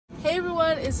Hey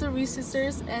everyone, it's the Reese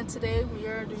Sisters, and today we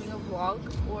are doing a vlog,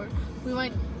 or we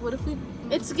might, what if we...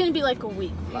 It's gonna be like a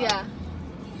week vlog. Yeah.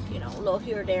 You know, a little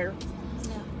here or there.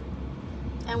 Yeah.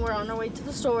 And we're on our way to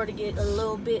the store to get a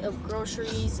little bit of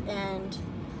groceries, and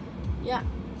yeah.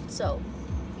 So,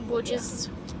 we'll just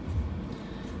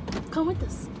come with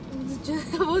us.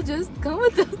 We'll just come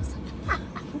with us.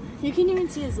 You can even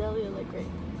see Azalea like right.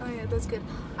 Oh yeah, that's good.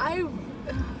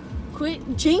 Quit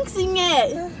jinxing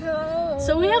it!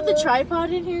 So we have the tripod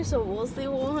in here, so we'll see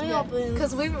what happens.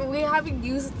 Because we haven't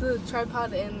used the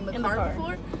tripod in the car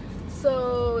before,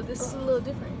 so this is a little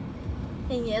different.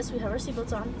 And yes, we have our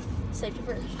seatbelts on. Safety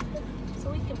first.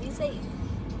 So we can be safe.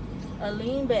 A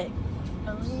lean back.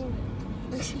 A lean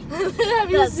back. Have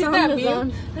you seen that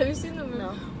meme? Have you seen the meme?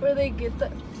 No. Where they get the...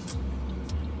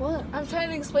 What? I'm trying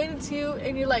to explain it to you,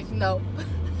 and you're like, no.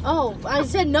 Oh, I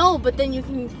said no, but then you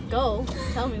can go.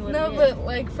 Tell me what it is. No, but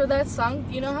like for that song,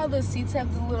 you know how the seats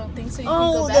have the little thing so you can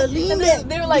go Oh, back? the lean back.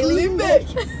 They were like, lean back.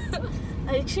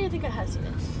 Actually, I think I have seen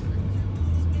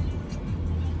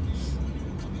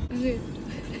it.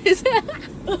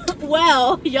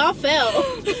 Well, y'all fell.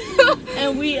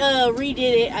 And we redid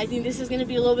it. I think this is going to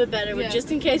be a little bit better, but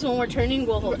just in case when we're turning,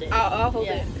 we'll hold it. I'll hold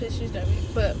it because she's driving.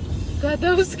 But God,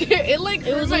 that was scary. It like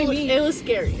hurt my knee. It was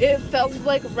scary. It felt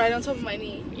like right on top of my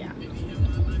knee. Yeah.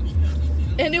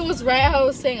 And it was right how I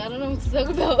was saying, I don't know what to talk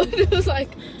about. It was like,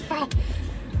 ah.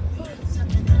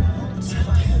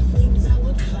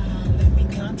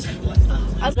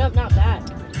 Not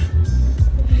that.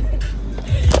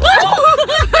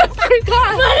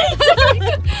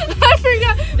 I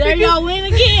forgot. There y'all went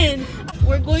again.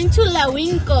 We're going to La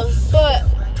Wincos. But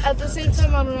at the same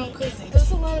time, I don't know, because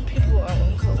there's a lot of people at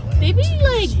Winco. They be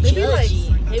like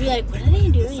judgy. They be like, what are they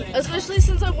doing? Especially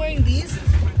since I'm wearing these.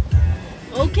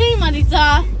 Okay,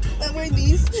 Marita. I'm wearing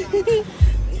these.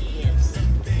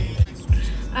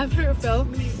 After it fell.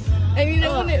 And you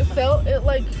know when it fell, it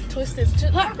like twisted.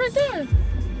 Just right there.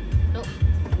 Nope.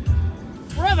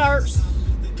 Reverse.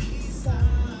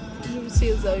 You see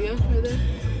Azalea right there?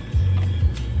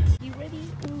 You ready?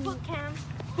 Boot camp.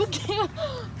 Boot camp.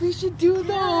 We should do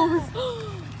those.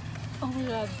 Oh my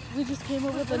God. We just came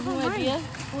up with a new idea.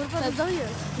 What about Azalea?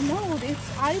 No,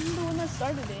 I'm the one that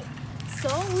started it. So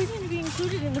we need to be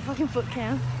included in the fucking foot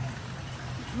camp.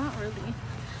 Not really.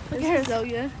 Look at her.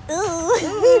 Azalea.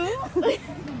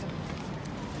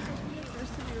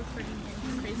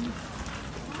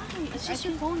 It's just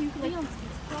your phone. You can be on.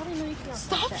 Probably know you can.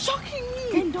 Stop shocking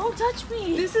me. Then don't touch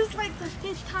me. This is like the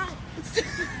 5th time.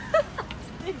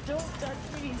 Don't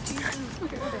touch me. Jesus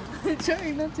Christ. I'm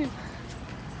trying not to.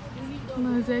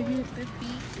 No, is that good?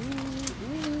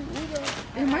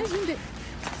 Am I zoomed it?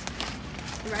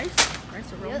 Rice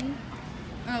or rolling?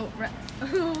 Oh,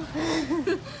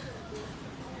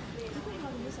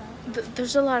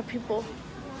 there's a lot of people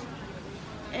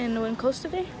in Wincos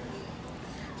today.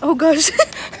 Oh gosh. I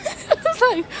was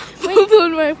like, wait,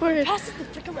 on my forehead. Pass it the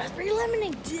freaking raspberry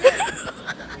lemonade.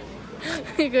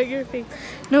 You got your face.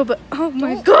 No, but oh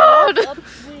my God.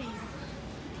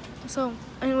 So,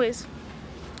 anyways,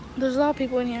 there's a lot of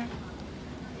people in here,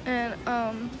 and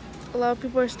a lot of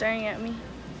people are staring at me.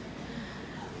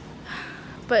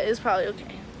 But it's probably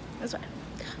okay. It's fine.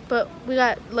 But we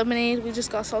got lemonade. We just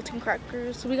got saltine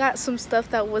crackers. We got some stuff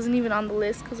that wasn't even on the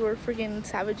list because we're freaking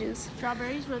savages.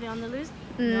 Strawberries, were they on the list?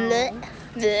 No.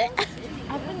 No.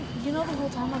 I've been, you know, the whole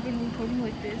time I've been recording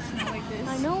like this, not like this.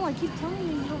 I know. I keep telling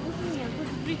you, you don't listen to me. I put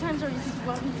it 3 times already since you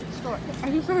brought me to the store. Are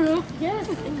you for real? Yes,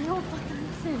 and you don't fucking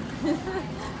listen.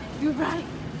 You're right.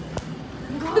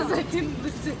 Because I didn't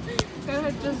listen. I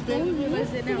had just barely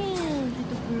realized it now.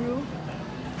 Little girl.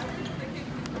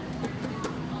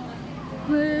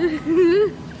 My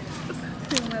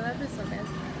life is so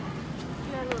nasty.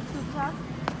 You got a little 2 o'clock?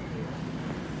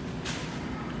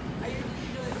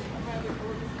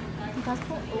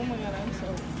 Passport? Oh my God, I need to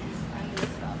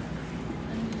stop.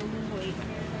 I need to lose weight.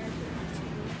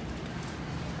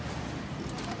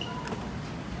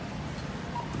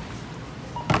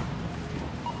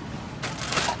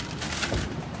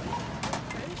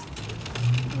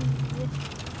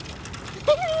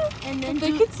 And then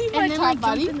they could see my top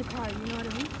body. In the car, you know what I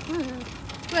mean?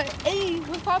 But hey,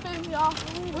 what's poppin', y'all?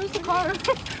 Where's the car? Do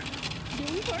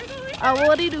we park over here?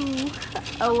 What do you do?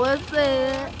 What's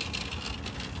it?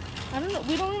 I don't know.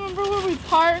 We don't remember where we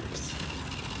parked.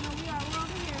 No, we are. We're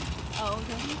over here. Oh,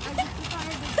 okay.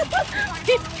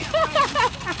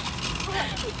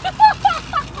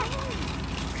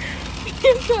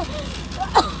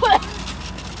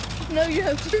 No, you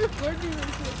have to record me real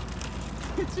quick.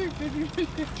 It's recording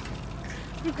right there.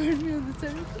 recording me on the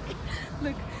side.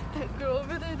 Look, that girl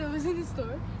over there that was in the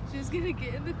store, she was gonna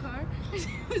get in the car and she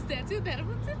was dancing with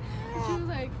Hamilton. And she was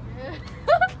like,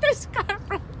 there's a car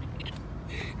from me.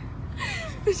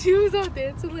 And she was all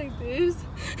dancing like this.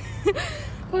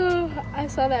 Oh, I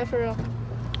saw that for real.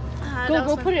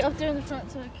 Go put it up there in the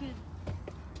front so I can.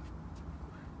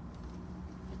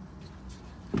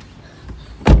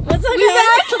 What's up,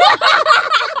 guys?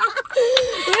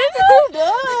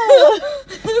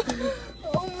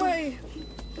 Oh my.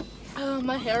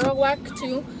 My hair all whack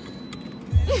too.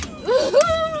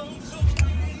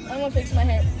 I'm gonna fix my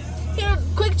hair. Here,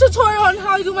 quick tutorial on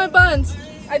how I do my buns.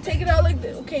 I take it out like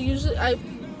this. Okay, usually I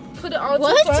put it all to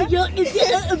the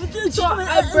front. So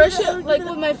I brush it like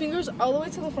with my fingers all the way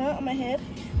to the front of my head.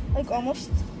 Like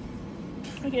almost.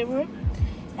 Okay, bro.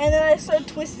 And then I start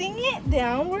twisting it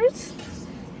downwards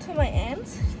to my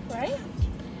ends, right?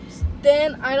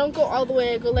 Then I don't go all the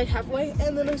way, I go like halfway,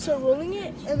 and then I start rolling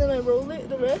it, and then I roll it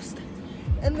the rest,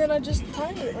 and then I just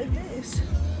tie it like this.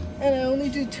 And I only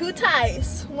do 2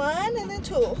 ties, 1 and then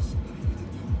 2.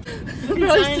 You're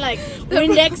sounding like we're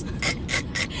next.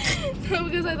 No,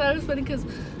 because I thought it was funny because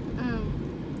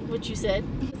What you said?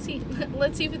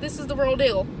 let's see if this is the real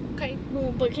deal. Okay.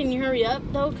 Well, but can you hurry up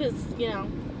though? Cause you know.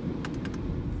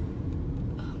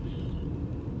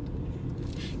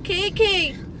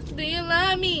 KK, do you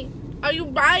love me? Are you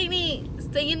riding?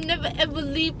 Say you never ever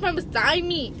leave from beside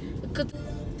me. Cause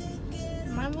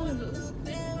my mom is.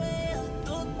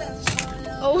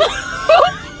 Oh.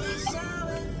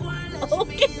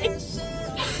 Okay.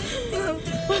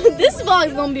 This vlog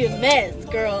is gonna be a mess,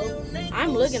 girl.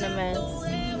 I'm looking a mess.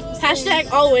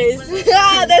 Hashtag always.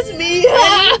 Ah, that's me.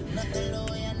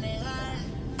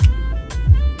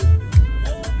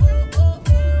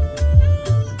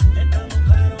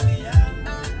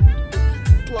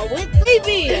 Slow it,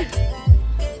 baby.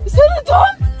 Is that a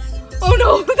dog? Oh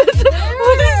no, that's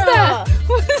what is that?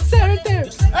 What is that right there?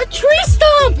 A tree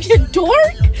stump, you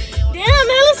dork. Damn,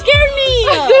 hella scared me.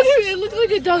 It looked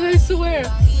like a dog, I swear.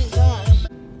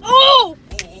 Oh!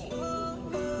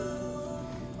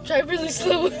 Drive really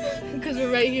slow because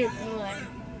we're right here.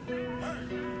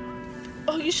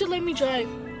 Oh, you should let me drive.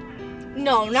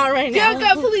 No, not right now.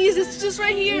 Bianca, please, it's just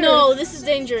right here. No, this is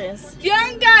dangerous.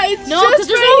 Bianca, it's No, because just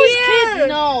there's right always here. kids.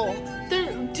 No.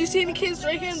 Do you see any kids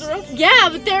right here in the road? Yeah,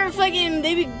 but they're fucking,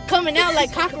 they be coming out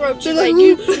like cockroaches. They're Like,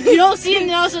 like, you don't see them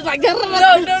now, so it's like, No.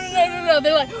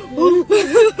 They're like,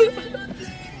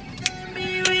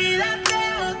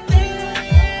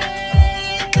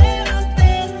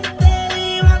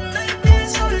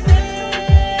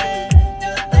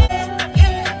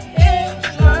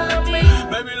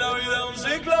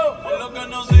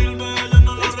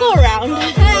 let's go around.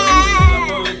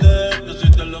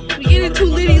 we getting too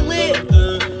litty lit.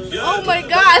 Oh my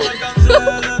god.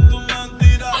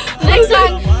 Next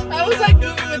time, I was like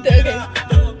moving with it. Okay.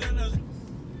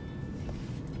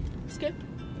 Skip?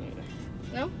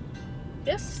 No?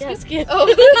 Yes? Yeah, skip. Oh.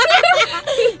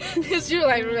 Because you're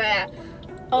like, rah.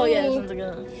 Oh, yeah, Ooh. sounds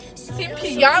good. Same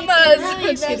pajamas. I'm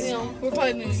just kidding. We're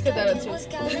probably going to cut that out too.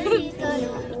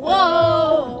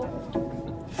 Whoa.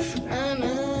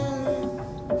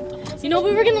 You know,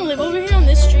 we were gonna live over here on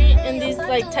this street in these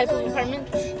like type of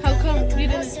apartments. How come you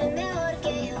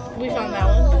didn't? We found that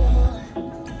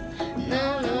one.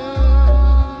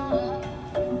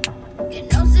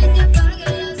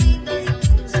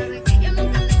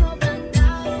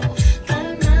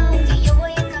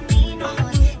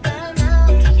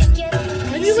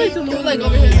 Maybe you like to move like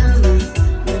over here.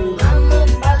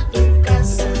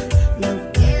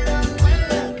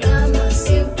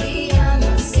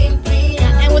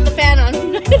 And with the fan on.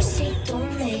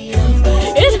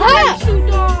 It's hot.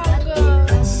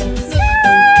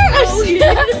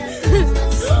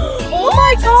 Oh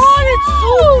my god, it's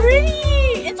so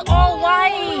pretty. It's all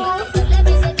white.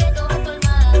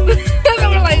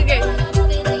 And we're like, okay.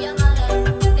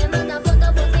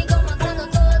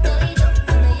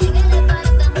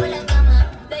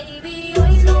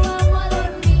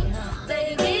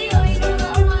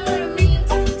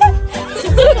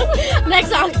 Next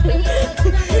song.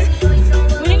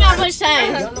 We didn't got much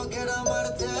time.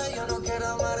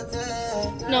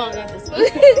 No, not this one.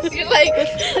 You're like,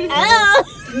 Ah.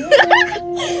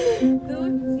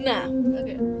 nah. Nah.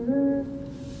 Okay.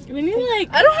 We need like.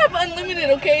 I don't have unlimited,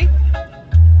 okay?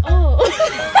 Oh.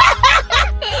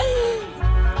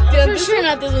 Yeah, For this sure one-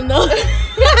 not this one though.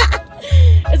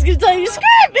 It's gonna tell you to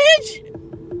skirt, bitch.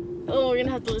 Oh, we're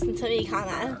gonna have to listen to me,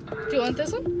 Kana. Do you want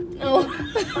this one? No.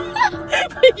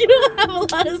 You don't have a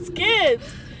lot of skins.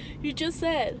 You just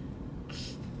said.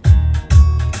 Do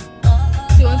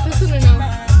you want this one or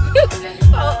no?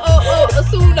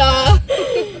 Asuna.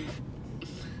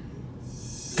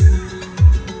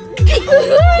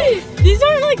 These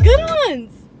aren't like good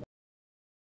ones.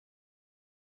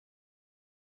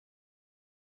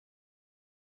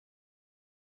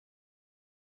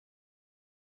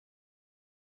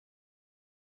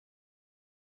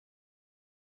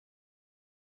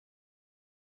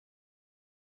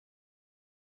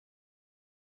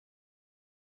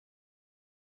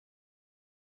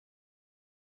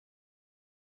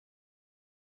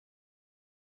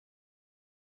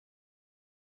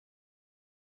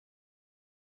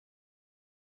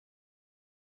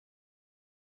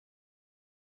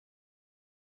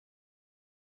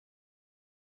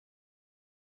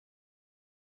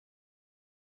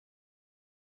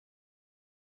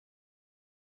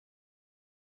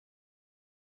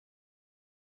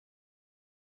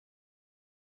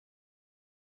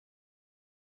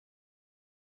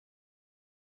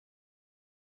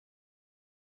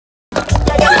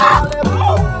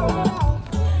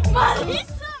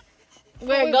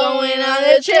 We're going on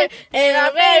a trip in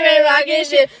our favorite rocket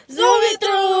ship, zooming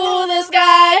through the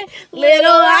sky.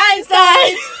 Little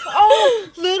Einsteins, oh,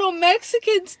 little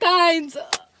Mexican Steins.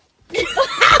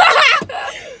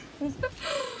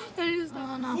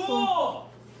 Oh, not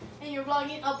cool. And you're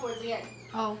vlogging upwards again.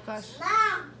 Oh gosh.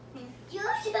 Mom, you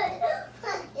should put him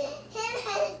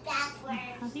backwards.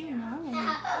 How do you know?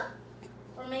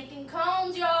 We're making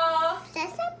cones, y'all.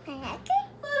 That's a pancake.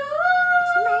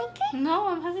 No,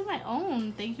 I'm having my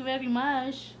own. Thank you very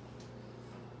much.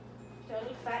 Do I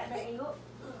look fat in that angle?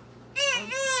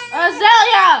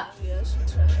 Azalea! Yes,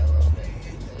 it's right a little bit.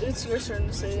 It's your turn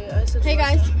to say it. I said Hey it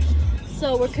last guys, time.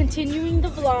 so we're continuing the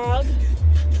vlog.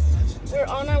 We're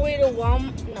on our way to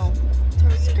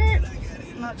Skirt.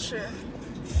 Not sure.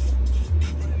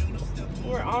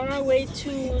 We're on our way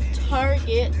to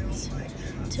Target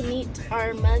to meet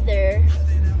our mother.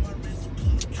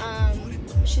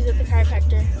 She's at the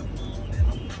chiropractor.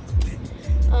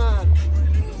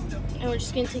 And we're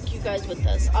just gonna take you guys with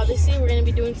us. Obviously, we're gonna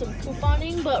be doing some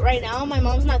couponing, but right now my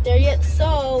mom's not there yet,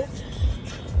 so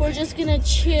we're just gonna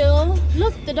chill.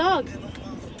 Look, the dog.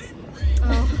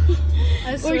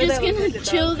 We're just gonna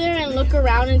chill there and look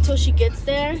around until she gets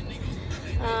there.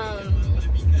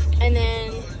 And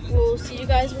then we'll see you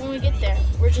guys when we get there.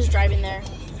 We're just driving there.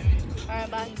 Alright,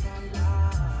 bye.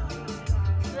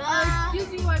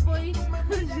 Excuse me, white boy.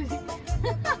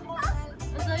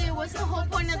 Azalea, what's the whole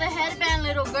point of the headband,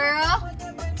 little girl?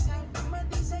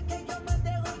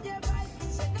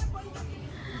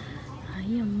 Ay,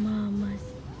 mama.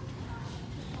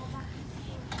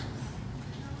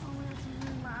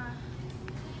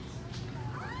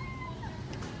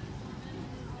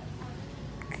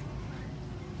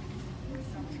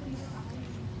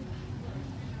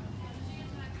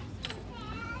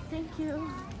 Thank you.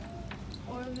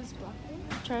 Or this black one.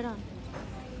 Try it on.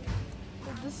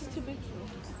 But this is too big for me.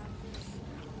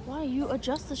 Why? You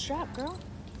adjust the strap, girl.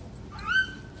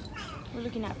 We're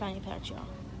looking at fanny packs, y'all.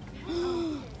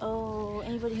 Oh,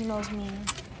 anybody who knows me,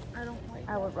 I don't like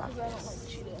I would rock because I don't this. like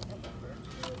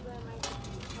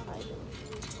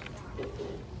cheetah.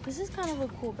 This is kind of a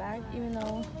cool bag, even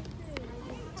though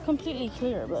it's completely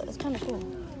clear, but it's kind of cool.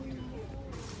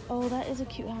 Oh, that is a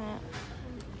cute hat.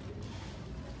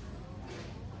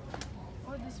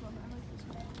 Or this one. I like this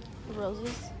one. The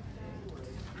roses.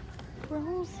 Because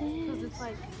Roses. it's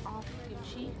like off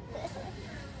Gucci.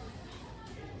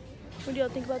 What do y'all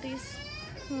think about these?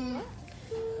 Look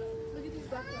at these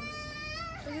black ones.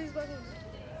 Look at these black ones.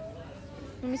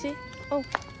 Let me see. Oh,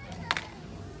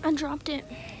 I dropped it.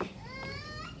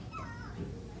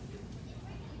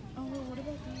 Oh, what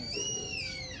about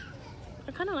these?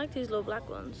 I kind of like these little black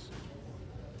ones.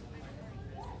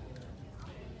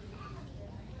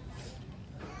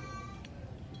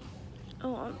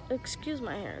 Oh, excuse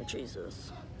my hair,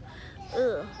 Jesus.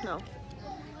 Ugh, no.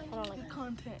 I don't like The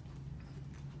content.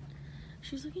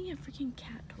 She's looking at freaking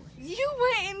cat toys. You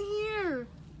went in here.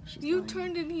 She's You lying.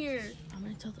 turned in here. I'm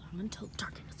gonna tell the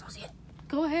Target associate.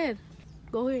 Go ahead.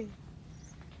 Go ahead.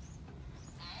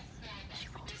 She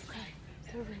went to sleep.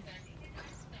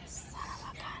 Son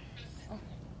of a gun. Oh.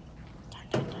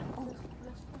 Turn. Oh.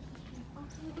 Oh,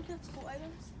 can we look at school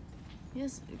items?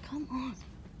 Yes, come on.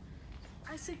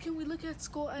 I said, can we look at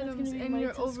school That's items? gonna be And right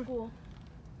you're to over. school.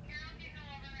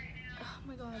 Oh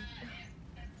my god.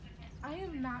 I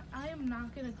am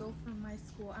not gonna go for my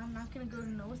school. I'm not gonna go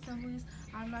to no assemblies.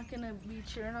 I'm not gonna be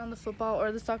cheering on the football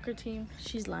or the soccer team.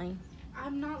 She's lying.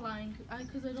 I'm not lying,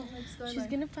 because I don't like Skyline. She's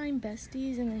gonna find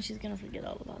besties and then she's gonna forget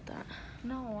all about that.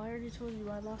 No, I already told you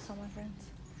I lost all my friends.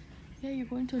 Yeah, you're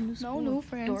going to a new school. No new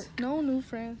friends. Dork. No new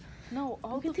friends. No,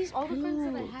 all Look the at these all the friends that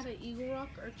I pillows. had at Eagle Rock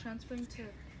are transferring to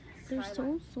They're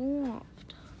so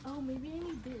soft. Oh, maybe I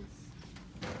need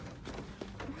this.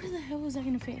 Where the hell was that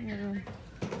gonna fit in your room?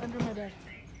 Under my bed.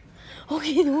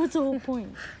 Okay, then what's the whole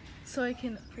point? So I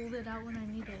can fold it out when I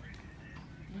need it.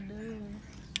 No.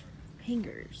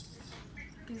 Hangers.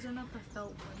 These are not the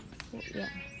felt ones. Well,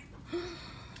 yeah.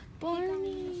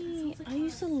 Barney. I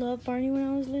used to love Barney when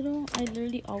I was little. I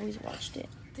literally always watched it.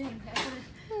 Dang, I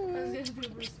was gonna be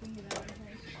able to swing it out.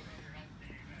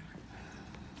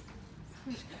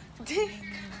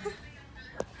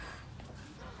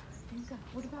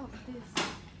 What about this?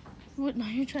 What, now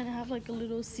you're trying to have like a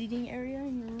little seating area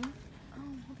in your room? Oh,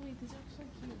 hold on, wait, these are so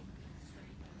cute.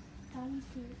 That one's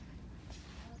cute.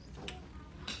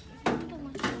 The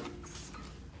lunchbox.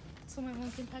 So my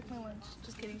mom can pack my lunch.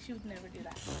 Just kidding, she would never do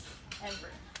that. Ever.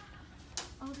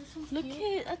 Oh, this one's Look cute.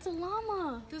 it, that's a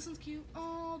llama. This one's cute.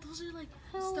 Oh, those are like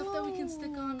stuff that we can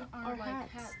stick on our like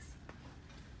hats.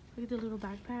 Look at the little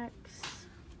backpacks.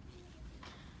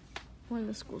 We're in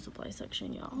the school supply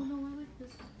section, y'all. Oh no, I like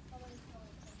this one.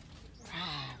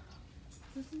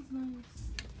 This one's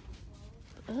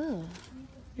nice. Ugh,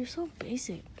 you're so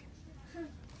basic.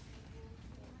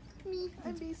 Me,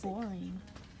 I'm basic. Boring.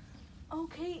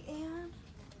 Okay, and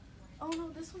oh no,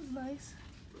 this one's nice.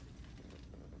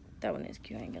 That one is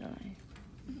cute, I ain't gonna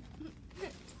lie.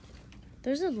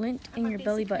 There's a lint in Am I your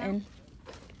belly basic now? button.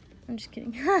 I'm just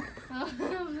kidding.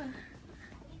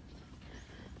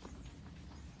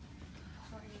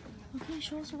 Okay,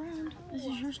 show us around. This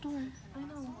is your store. I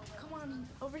know. Come on,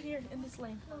 over here in this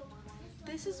lane.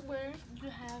 This is where you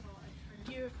have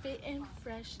your fit and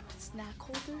fresh snack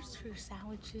holders for your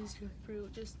sandwiches, your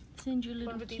fruit. Just Send your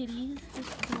little Bon appetit. kitties to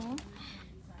school.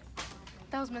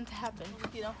 that was meant to happen,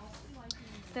 you know.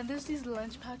 Then there's these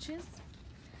lunch pouches.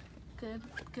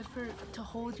 Good for to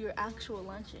hold your actual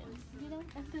lunch in, you know.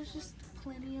 And there's just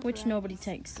plenty of Which rice. nobody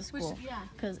takes to school. Which, yeah.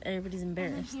 Because everybody's And then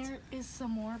embarrassed. here is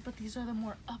some more, but these are the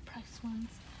more up-priced ones,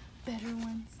 better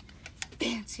ones,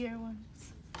 fancier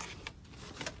ones.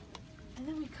 And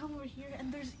then we come over here,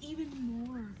 and there's even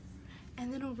more.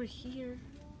 And then over here,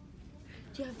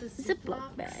 you have the Ziploc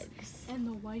Ziplocs bags. and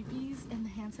the wipes and the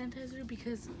hand sanitizer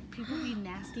because people be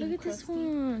nasty Look and at this crusty.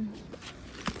 one.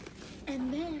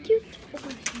 And then Cute. over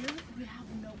here, we have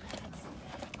notepads.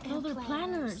 Oh, and they're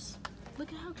planners.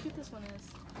 Look at how cute this one is.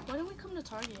 Why don't we come to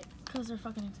Target? Because they're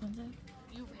fucking expensive.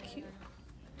 You cute.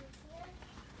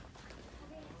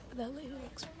 That lady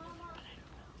looks.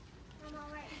 Mama,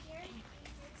 right here.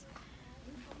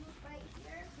 Right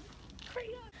here.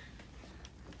 Crayon.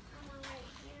 Mama, right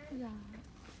here. Yeah.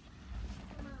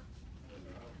 Mama.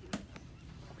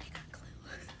 We got glue.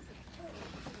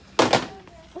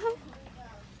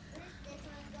 This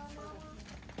one go, Mama?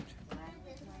 Where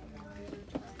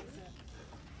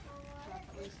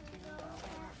is this one?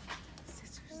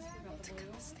 Scissors to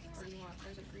cut the snakes.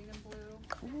 There's a green and blue.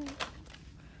 Cool.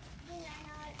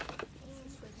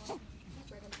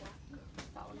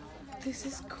 This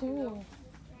is cool.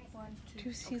 Do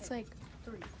you see? It's like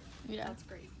three. Yeah. That's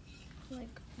great. Like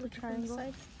The look from the triangle.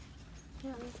 side.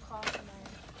 Yeah.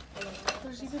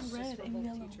 There's even red for and both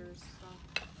yellow. teachers. So.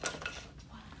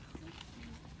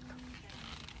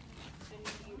 And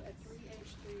you need a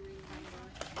 3H3 ring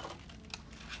binder.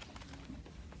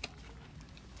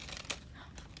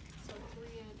 So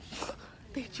 3H.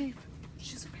 They cheap.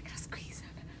 She's like, I gotta squeeze.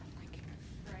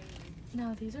 Right.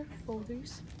 Now these are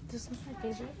folders. This one's my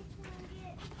favorite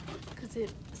because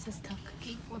it says tough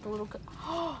cookie with a little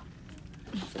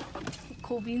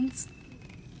cool beans.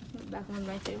 That one's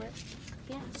my favorite.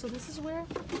 Yeah. So this is where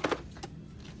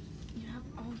you have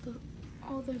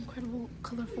all the incredible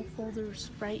colorful folders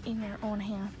right in your own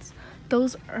hands.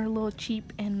 Those are a little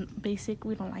cheap and basic.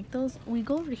 We don't like those. We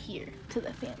go over here to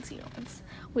the fancy ones,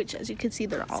 which as you can see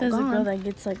they're all Says the gone. girl that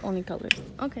gets like only colors.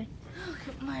 Okay. Look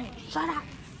at my shut up.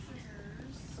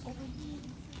 Over here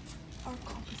are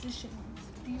composition ones.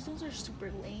 These ones are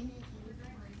super lame.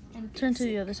 And Turn to the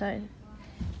basic. other side.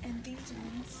 And these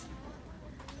ones,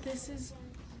 this is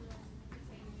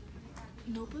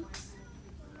notebooks,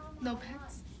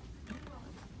 notepads.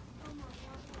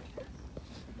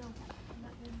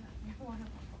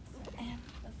 And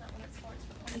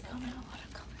they come in a lot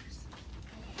of colors.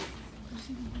 There's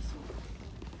even this one.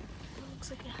 It looks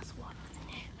like it has water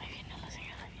in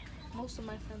it. Most of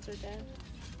my friends are dead.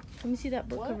 Let me see that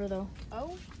book What? cover though.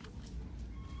 Oh.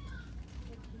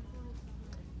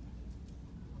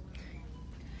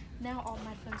 Now all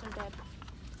my friends are dead.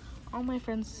 All my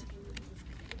friends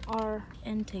are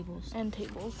End tables. end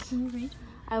tables. Can you read?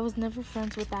 I was never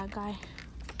friends with that guy.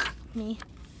 Me.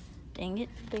 Dang it.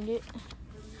 Dang it.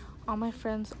 All my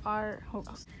friends are. Hold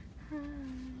on.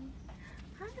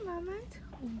 Hi, Mama.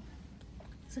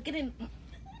 So get in.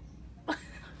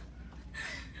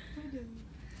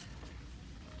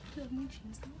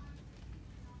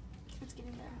 It's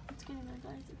getting there. It's getting there,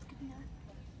 guys. It's getting there.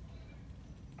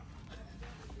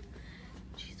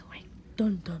 She's awake.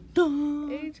 Dun dun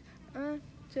dun.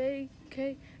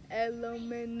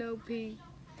 H-I-J-K-L-M-N-O-P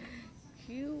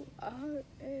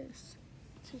Q-R-S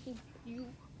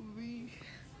T-U-V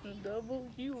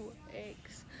W-X-Y-N-Z.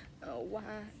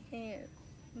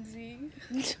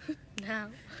 Now,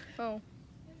 oh,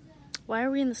 Why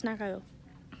are we in the snack aisle?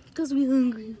 because we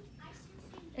hungry.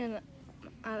 And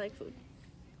I like food.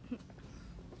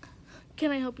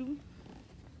 Can I help you?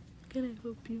 Can I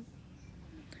help you?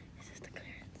 Is this the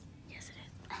clearance? Yes, it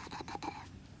is.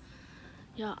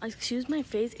 Yeah, excuse my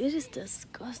face. It is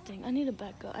disgusting. I need to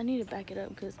back up. I need to back it up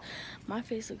because my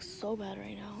face looks so bad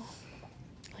right now.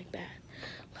 Like bad.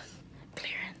 Look,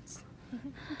 clearance.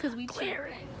 Because we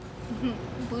Clearance.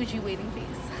 bougie waiting face.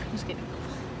 I'm just kidding.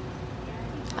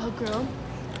 Oh, girl.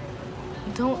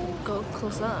 Don't go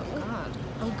close up. God.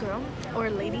 Oh, girl. Or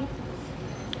lady.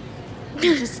 We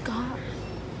just got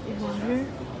water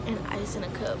and ice in a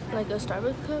cup. Like a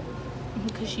Starbucks cup.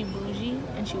 Because she bougie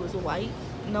and she was white.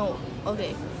 No.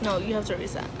 Okay. No, you have to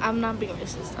erase that. I'm not being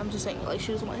racist. I'm just saying, like,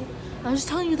 she was white. I'm just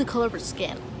telling you the color of her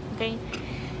skin. Okay?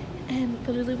 And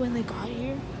literally when they got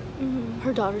here,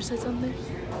 her daughter said something.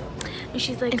 And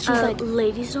she's like,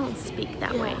 ladies don't speak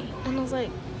that way. And I was like,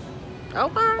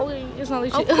 Okay. it's not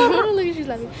like she, look at she's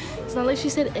laughing. It's not like she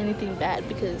said anything bad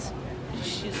because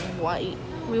she's white.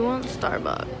 We want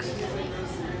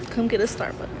Starbucks. Come get a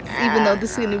Starbucks. Even though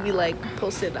this is gonna be like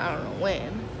posted, I don't know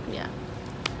when. Yeah.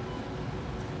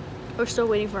 We're still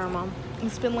waiting for our mom.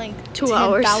 It's been like 2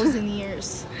 hours. 10,000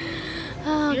 years.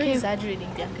 You're Okay. exaggerating,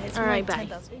 Bianca. It's All been right, like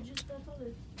bye. 10,000.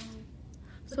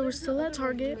 So we're still at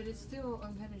Target, But it's still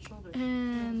Head and Shoulders.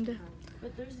 and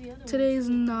But there's the other today is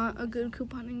not a good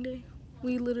couponing day.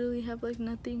 We literally have like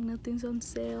nothing. Nothing's on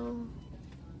sale.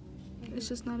 It's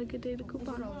just not a good day to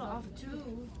coupon. Off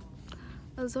too.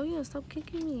 Zoya, stop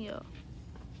kicking me, yo.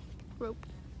 Rope.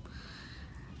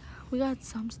 We got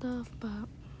some stuff, but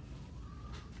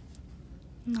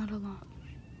not a lot.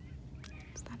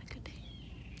 It's not a good day.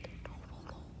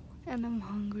 And I'm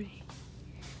hungry.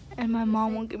 And my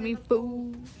mom won't give me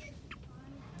food.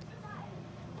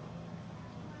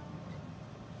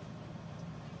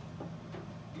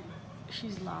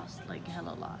 She's lost, like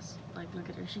hella lost. Like, look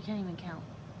at her. She can't even count.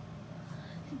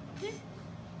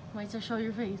 Wait to show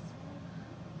your face.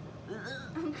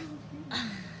 We're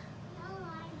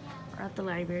at the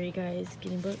library, guys,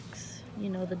 getting books. You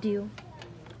know the deal.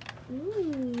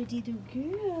 Ooh, little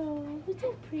girl. Who's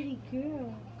a pretty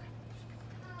girl?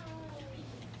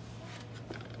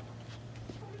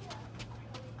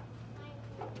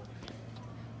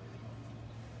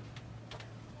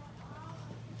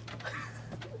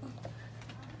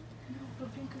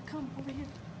 Come over here.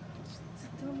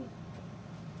 Tell me.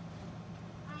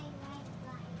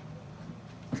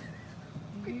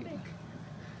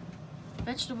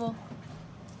 Vegetable.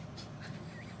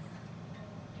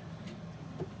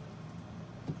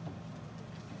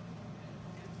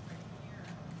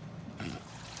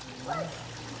 So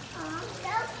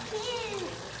cute.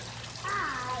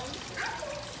 I'm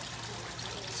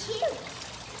cute.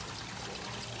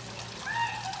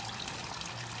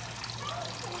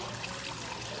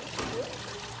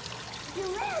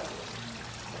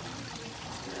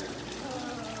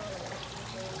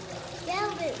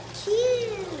 Velvet,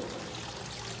 cute.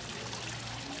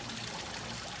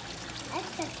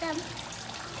 Let's get them.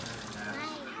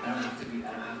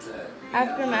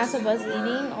 After Mass of us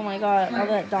eating, oh my god, all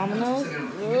that Domino's.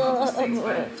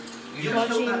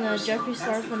 Watching the Jeffree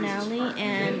Star finale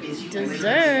and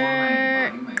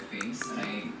dessert.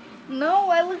 No,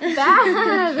 I look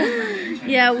bad.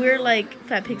 Yeah, we're like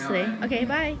fat pigs today. Okay,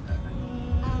 bye.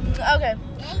 Okay.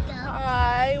 There you go.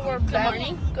 Hi, we're back.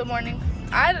 morning. Good morning.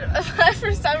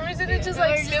 For some reason it just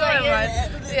like slipped my mind.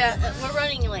 Yeah. We're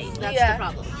running late. That's Yeah. the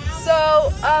problem.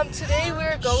 So today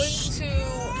we're going to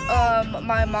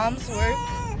my mom's work,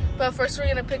 but first we're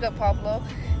gonna pick up Pablo,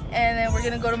 and then we're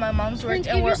gonna go to my mom's work,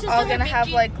 and we're all gonna have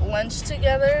like lunch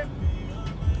together.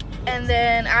 And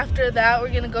then after that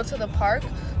we're gonna go to the park,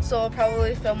 so we'll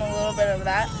probably film a little bit of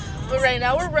that. But right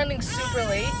now we're running super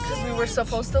late because we were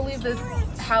supposed to leave the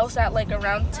house at like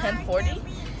around 10:40,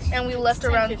 and we left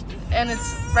around, and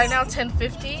it's right now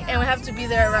 10:50, and we have to be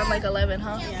there around like 11,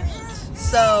 huh? Yeah.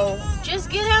 So Just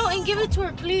get out and give it to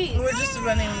her, please. we're just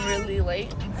running really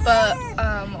late, but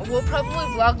we'll probably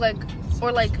vlog like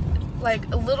like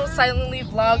a little silently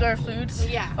vlog our foods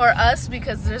or us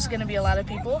because there's gonna be a lot of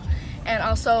people. And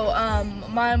also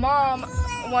my mom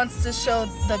wants to show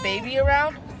the baby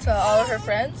around to all of her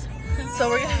friends, so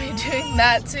we're gonna be doing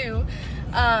that too.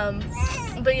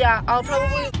 But yeah, I'll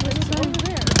probably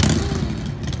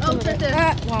It's right there.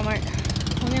 At Walmart.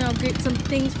 We're gonna get some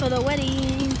things for the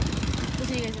wedding. We'll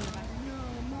see you guys in the back.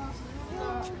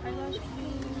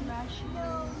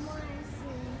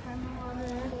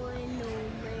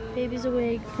 Baby's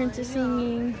awake, Princess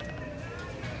singing.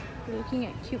 We're looking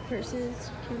at cute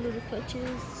purses, cute little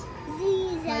clutches.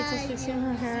 Lights fixing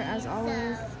her hair as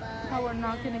always. how we're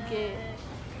not gonna get.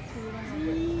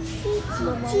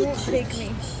 Mama won't take me.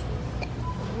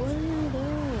 What are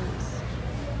those?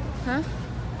 Huh?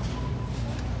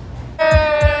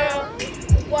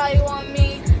 Why you want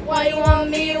me? Why you want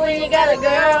me when you got a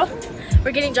girl?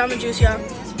 We're getting Jamba Juice, y'all.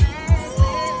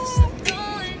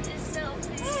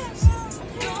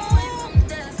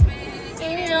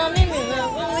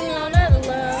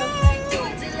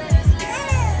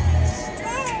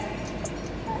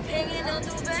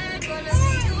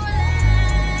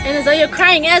 And Azalea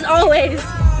crying as always.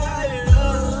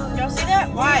 Y'all see that?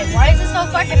 Why? Why is it so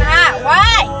fucking hot?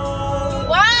 Why?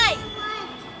 Why?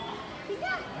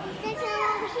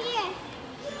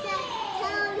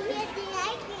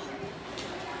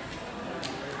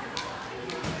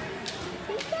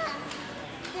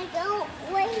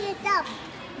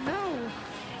 No.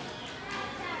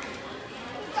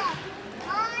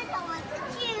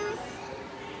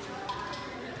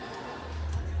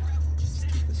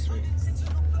 Keep it straight.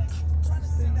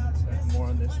 Stay on this side, more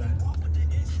on this side.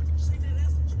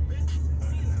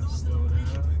 Alright, now slow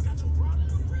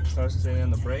down. Start staying on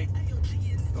the brake.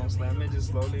 Don't slam it, just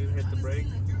slowly hit the brake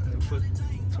and then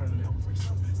turn it.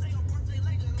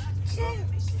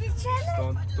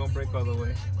 Don't brake all the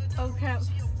way. Okay.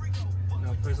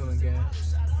 Now press on the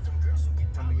gas.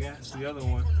 On the gas, the other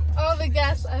one. Oh, the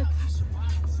gas.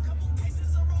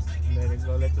 Let it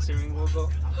go, let the steering wheel go.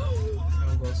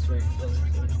 It'll go straight. Go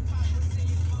straight.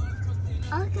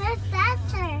 Okay,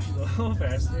 faster. Go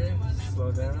faster.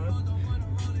 Slow down.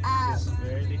 Just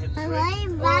barely hit the brake. Why are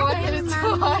you Oh, I hit it laughing,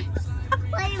 too Mommy? hard.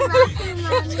 Why are you laughing,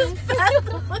 Mommy?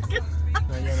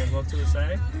 Now you're gonna go to the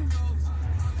side.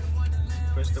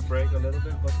 Push the brake a little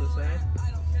bit, go to the side.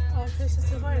 Oh, this is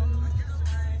too hard.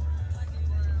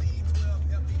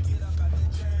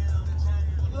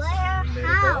 Where? Let it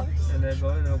How? go. And let it go,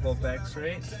 and it'll go back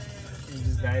straight. You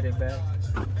just guide it back.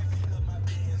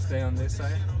 Stay on this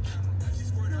side.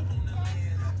 A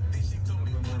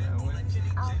little more that way.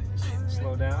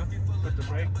 Slow down. Put the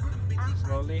brake.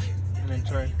 Slowly. And then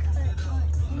turn.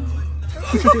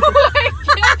 She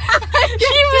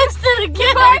missed it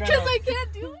again. Because I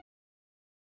can't do